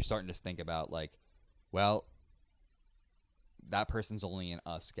 You're starting to think about like, well, that person's only in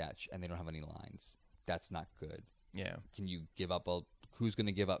a sketch and they don't have any lines. That's not good. Yeah. Can you give up who's going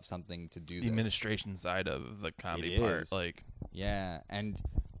to give up something to do The this? administration side of the comedy It part. is. Like, yeah. And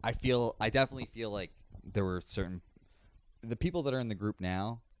I definitely feel like there were the people that are in the group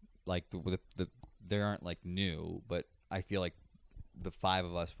now, like they aren't like new, but I feel like the 5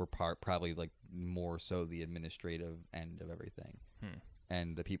 of us were probably like more so the administrative end of everything.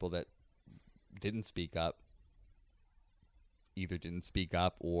 And the people that didn't speak up either didn't speak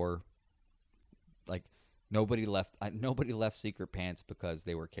up or like nobody left Secret Pants because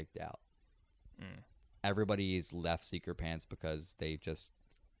they were kicked out. Everybody's left Secret Pants because they just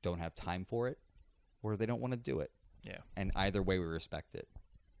don't have time for it or they don't want to do it. yeah. And either way we respect it.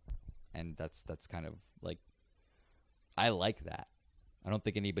 And that's kind of like, I like that.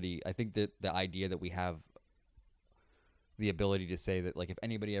 I think that the idea that we have the ability to say that, like, if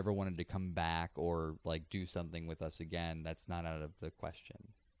anybody ever wanted to come back or like do something with us again, that's not out of the question.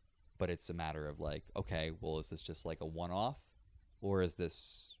 But it's a matter of like, okay, well, is this just like a one-off, or is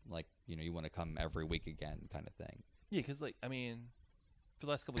this like, you want to come every week again kind of thing? Yeah, because, like, I mean, for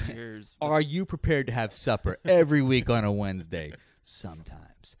the last couple of years... Are you prepared to have supper every week on a Wednesday?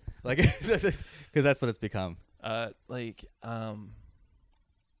 Sometimes. Like, because that's what it's become. It's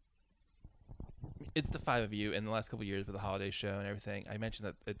the 5 of you in the last couple of years with the holiday show and everything. I mentioned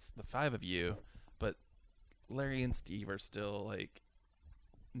that it's the 5 of you, but Larry and Steve are still, like,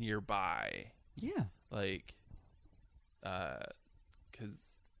 nearby. Yeah. Like,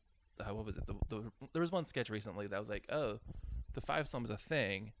 because... what was it? There was one sketch recently that was like, oh, the 5 Sums a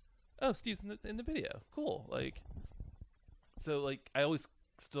thing. Oh, Steve's in the video. Cool. Like, so like I always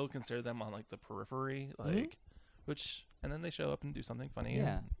still consider them on like the periphery, like, which, and then they show up and do something funny.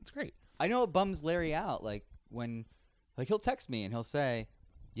 Yeah, and it's great. I know it bums Larry out. Like when, like he'll text me and he'll say,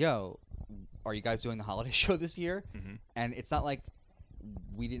 "Yo, are you guys doing the holiday show this year?" And it's not like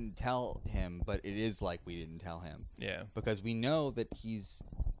we didn't tell him, but it is like we didn't tell him. Yeah. Because we know that he's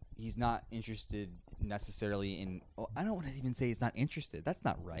not interested necessarily in... Well, I don't want to even say he's not interested. That's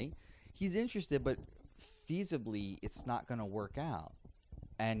not right. He's interested, but feasibly, it's not going to work out.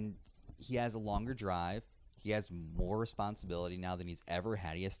 And he has a longer drive. He has more responsibility now than he's ever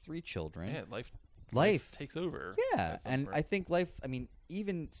had. He has 3 children. Yeah, life takes over. Yeah, and I think life... I mean,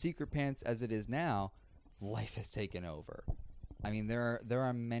 even Secret Pants as it is now, life has taken over. I mean, there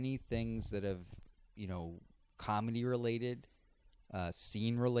are many things that have, comedy-related...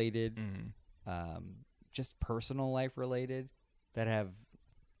 scene related, just personal life related, that have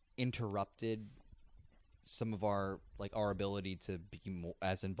interrupted some of our ability to be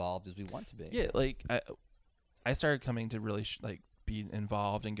as involved as we want to be. Yeah, like I started coming to really be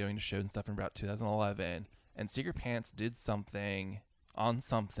involved and going to shows and stuff in about 2011, and Secret Pants did something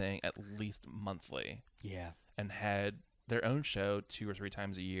at least monthly. Yeah, and had their own show 2 or 3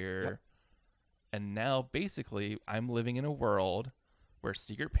 times a year. Yep. And now basically I'm living in a world where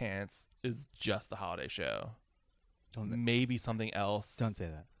Secret Pants is just a holiday show. Maybe something else. Don't say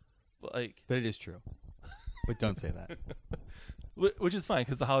that. But it is true. But don't say that. Which is fine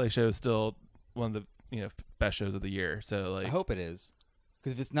because the holiday show is still one of the best shows of the year. So I hope it is,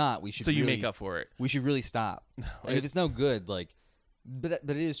 because if it's not, we should. So you make up for it. We should really stop. If it's no good, but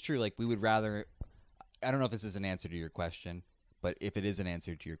it is true. We would rather. I don't know if this is an answer to your question, but if it is an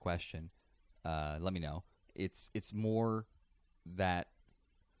answer to your question, let me know. It's more that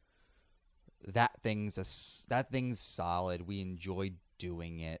thing's solid. We enjoy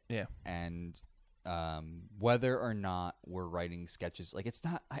doing it. Yeah. And whether or not we're writing sketches, it's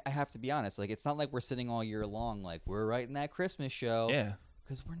not. I have to be honest. It's not like we're sitting all year long. We're writing that Christmas show. Yeah.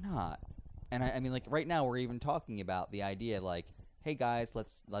 Because we're not. And I mean, right now we're even talking about the idea, hey guys,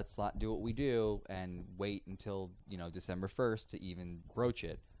 let's not do what we do and wait until December 1st to even broach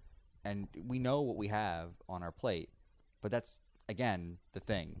it. And we know what we have on our plate, but that's again the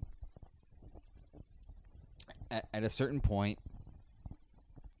thing. At a certain point,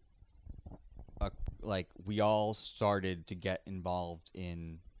 we all started to get involved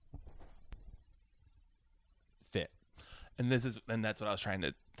in fit, and that's what I was trying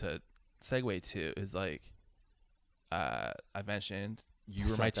to segue to is I mentioned you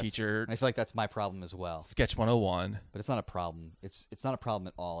were my teacher. I feel like that's my problem as well. Sketch 101. But it's not a problem. It's not a problem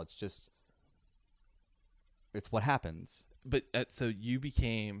at all. It's just it's what happens. But so you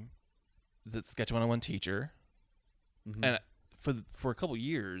became the Sketch 101 teacher, and for a couple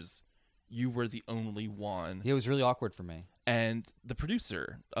years, you were the only one. It was really awkward for me. And the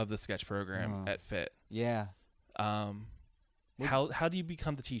producer of the sketch program at FIT. Yeah. How do you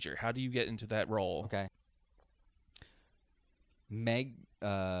become the teacher? How do you get into that role? Okay. Meg,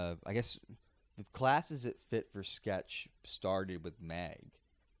 I guess the classes at Fit for Sketch started with Meg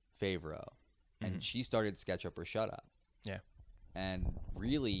Favreau, and she started Sketch Up or Shut Up. Yeah. And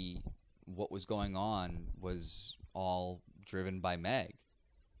really, what was going on was all driven by Meg.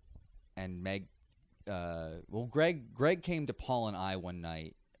 And Meg, Greg came to Paul and I one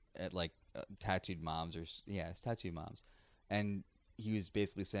night at like Tattooed Moms it's Tattooed Moms, and he was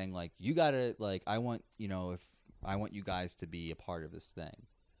basically saying like, you gotta like, I want you guys to be a part of this thing.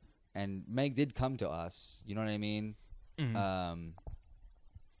 And Meg did come to us, you know what I mean? But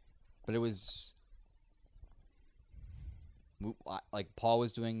it was like Paul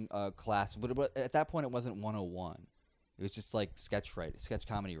was doing a class, but at that point it wasn't 101. It was just like sketch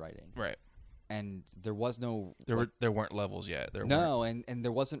comedy writing. Right. And there was no there weren't levels yet. And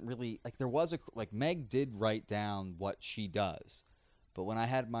there wasn't really like Meg did write down what she does. But when I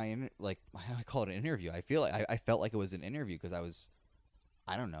had my I call it an interview, I felt like it was an interview because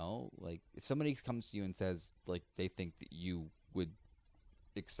I don't know, like if somebody comes to you and says like they think that you would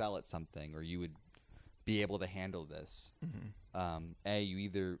excel at something or you would be able to handle this, you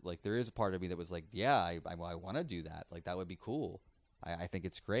either like, there is a part of me that was like, yeah, I want to do that, like that would be cool. I think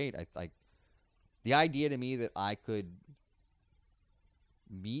it's great. I like the idea to me that I could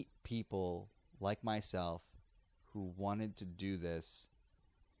meet people like myself who wanted to do this,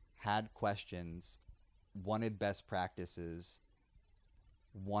 had questions, wanted best practices,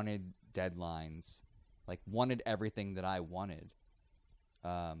 wanted deadlines, like wanted everything that I wanted.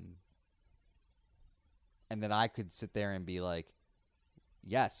 And that I could sit there and be like,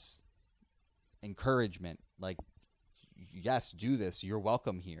 yes, encouragement, like, yes, do this. You're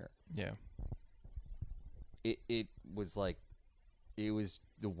welcome here. Yeah. It was like, it was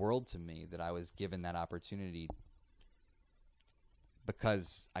the world to me that I was given that opportunity,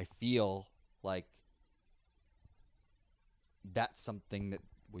 because I feel like that's something that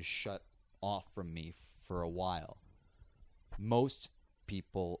was shut off from me for a while. Most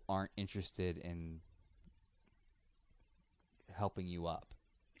people aren't interested in helping you up.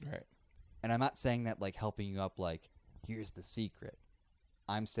 Right. And I'm not saying that like helping you up like, here's the secret.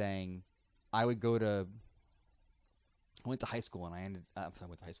 I'm saying I went to high school and I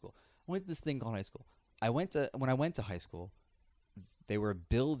went to this thing called high school. When I went to high school, they were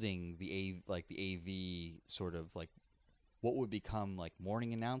building the AV sort of like what would become like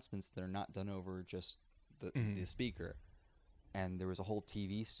morning announcements that are not done over just the speaker. And there was a whole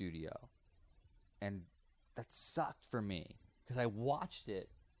TV studio. And that sucked for me because I watched it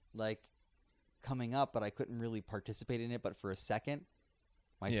like coming up, but I couldn't really participate in it but for a second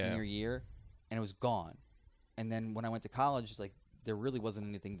my senior year, and it was gone. And then when I went to college, like there really wasn't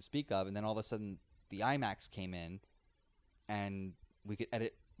anything to speak of, and then all of a sudden the IMAX came in and we could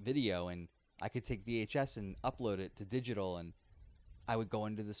edit video, and I could take VHS and upload it to digital, and I would go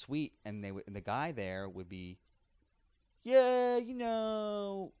into the suite and the guy there would be, yeah, you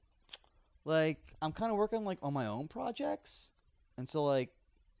know, like I'm kind of working like on my own projects. And so like,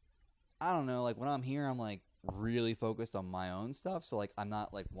 I don't know, like when I'm here, I'm like really focused on my own stuff. So like, I'm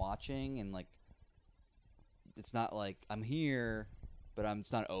not like watching, and like, it's not like I'm here, but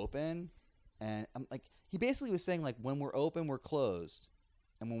it's not open. And I'm like, he basically was saying like, when we're open, we're closed.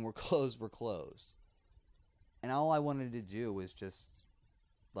 And when we're closed, we're closed. And all I wanted to do was just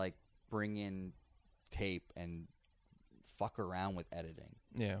like bring in tape and fuck around with editing.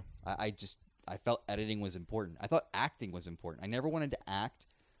 Yeah. I felt editing was important. I thought acting was important. I never wanted to act.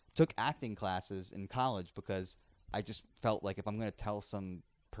 Took acting classes in college because I just felt like if I'm going to tell some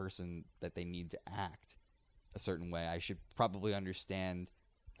person that they need to act a certain way, I should probably understand,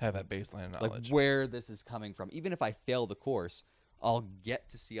 have that baseline knowledge, like where this is coming from. Even if I fail the course, I'll get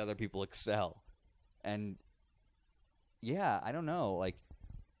to see other people excel. And yeah, I don't know. Like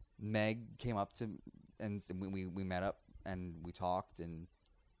Meg came up to, and we met up and we talked, and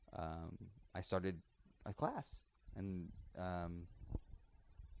I started a class, and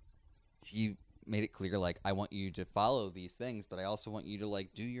she made it clear, like, I want you to follow these things, but I also want you to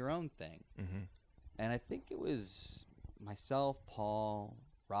like do your own thing. And I think it was myself, Paul,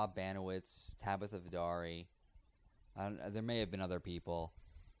 Rob Banowitz, Tabitha Vidari. There may have been other people,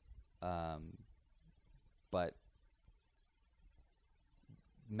 but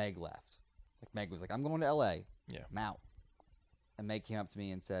Meg left. Like Meg was like, "I'm going to LA. Yeah, I'm out." And Meg came up to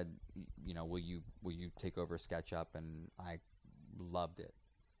me and said, "You know, will you take over SketchUp?" And I loved it.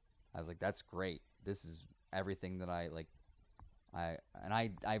 I was like, "That's great. This is everything that I like.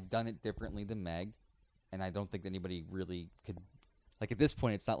 I've done it differently than Meg, and I don't think anybody really could. Like at this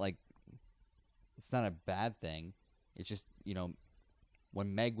point, it's not a bad thing. It's just,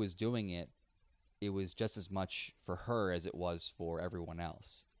 when Meg was doing it, it was just as much for her as it was for everyone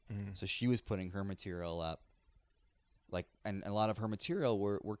else. So she was putting her material up, and a lot of her material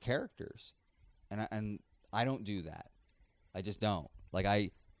were characters, and I don't do that. I just don't. Like I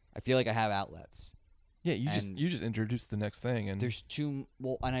feel like I have outlets. Yeah, you just introduced the next thing, and there's and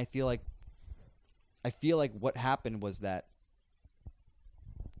I feel like what happened was that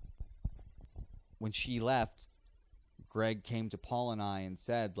when she left, Greg came to Paul and I and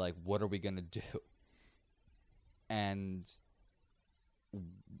said, like, what are we going to do? And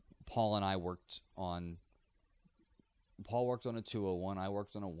Paul and I Paul worked on a 201, I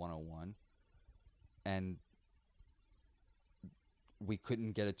worked on a 101, and we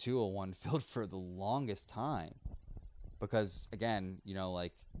couldn't get a 201 filled for the longest time because, again,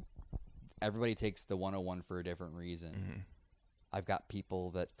 everybody takes the 101 for a different reason. I've got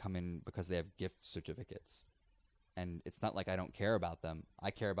people that come in because they have gift certificates, and it's not like I don't care about them.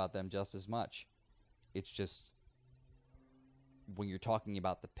 I care about them just as much. It's just when you're talking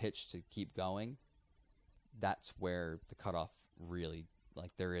about the pitch to keep going, that's where the cutoff really,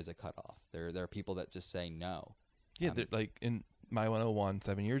 there is a cutoff. There are people that just say no. Yeah, like in my 101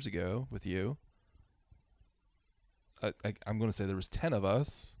 7 years ago with you, I'm going to say there was 10 of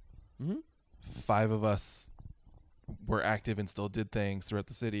us. 5 of us were active and still did things throughout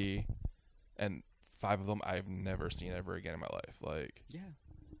the city, and 5 of them I've never seen ever again in my life.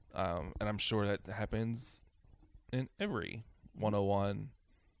 And I'm sure that happens in every 101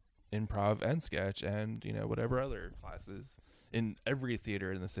 improv and sketch and whatever other classes in every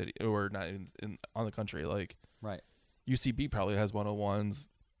theater in the city, or not in on the country. Right. UCB probably has 101s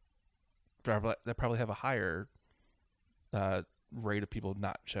that probably have a higher rate of people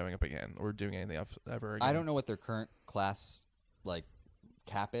not showing up again or doing anything ever again. I don't know what their current class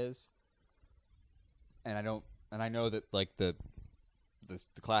cap is, and I know that the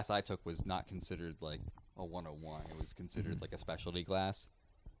class I took was not considered a 101. It was considered a specialty class.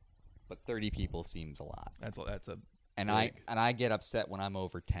 But 30 people seems a lot. That's a and big. I get upset when I'm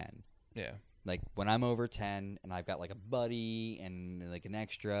over 10. Yeah. When I'm over 10 and I've got a buddy and an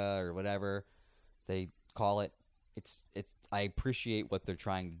extra or whatever they call it, it's I appreciate what they're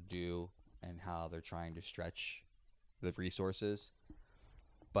trying to do and how they're trying to stretch the resources,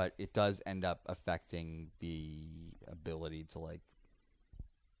 but it does end up affecting the ability to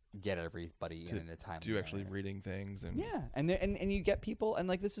get everybody in a timely do actually manner. reading things and Yeah, and you get people, and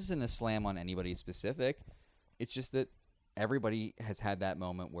this isn't a slam on anybody specific. It's just that everybody has had that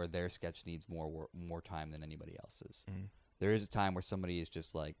moment where their sketch needs more time than anybody else's. There is a time where somebody is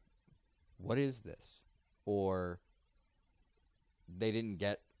just like, "What is this?" Or they didn't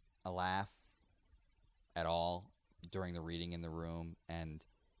get a laugh at all during the reading in the room, and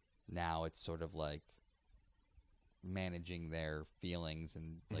now it's sort of managing their feelings,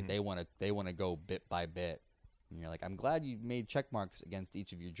 and they want to go bit by bit, and you're I'm glad you made check marks against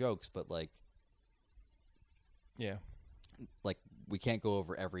each of your jokes, but yeah, we can't go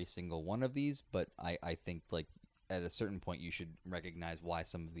over every single one of these, but I think at a certain point you should recognize why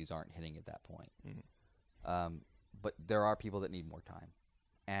some of these aren't hitting at that point. But there are people that need more time,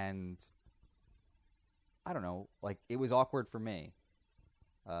 and I don't know, it was awkward for me.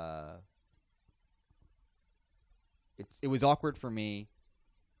 It was awkward for me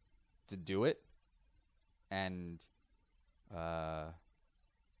to do it, and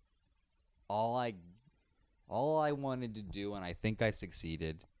all I wanted to do, and I think I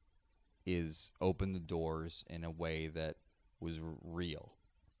succeeded, is open the doors in a way that was real,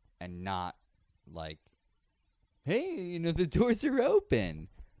 and not hey, the doors are open,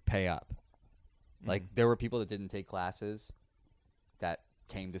 pay up. There were people that didn't take classes that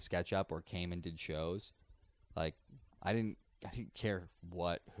came to SketchUp or came and did shows. I didn't care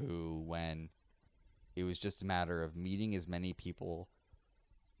what, who, when. It was just a matter of meeting as many people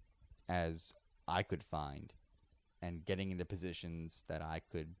as I could find and getting into positions that I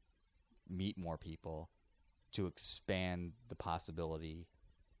could meet more people to expand the possibility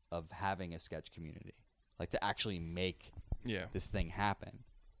of having a sketch community. To actually make this thing happen.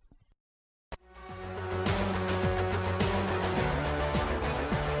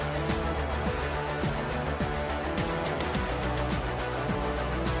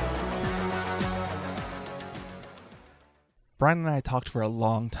 Brian and I talked for a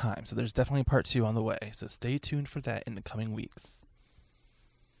long time, so there's definitely part 2 on the way, so stay tuned for that in the coming weeks.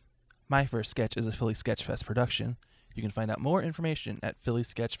 My First Sketch is a Philly Sketchfest production. You can find out more information at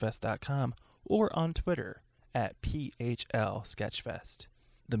phillysketchfest.com or on Twitter at PHL Sketchfest.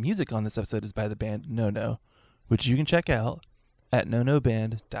 The music on this episode is by the band No No, which you can check out at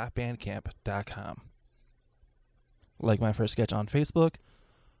nonoband.bandcamp.com. Like My First Sketch on Facebook.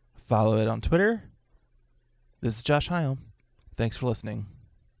 Follow it on Twitter. This is Josh Hyam. Thanks for listening.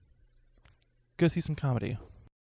 Go see some comedy.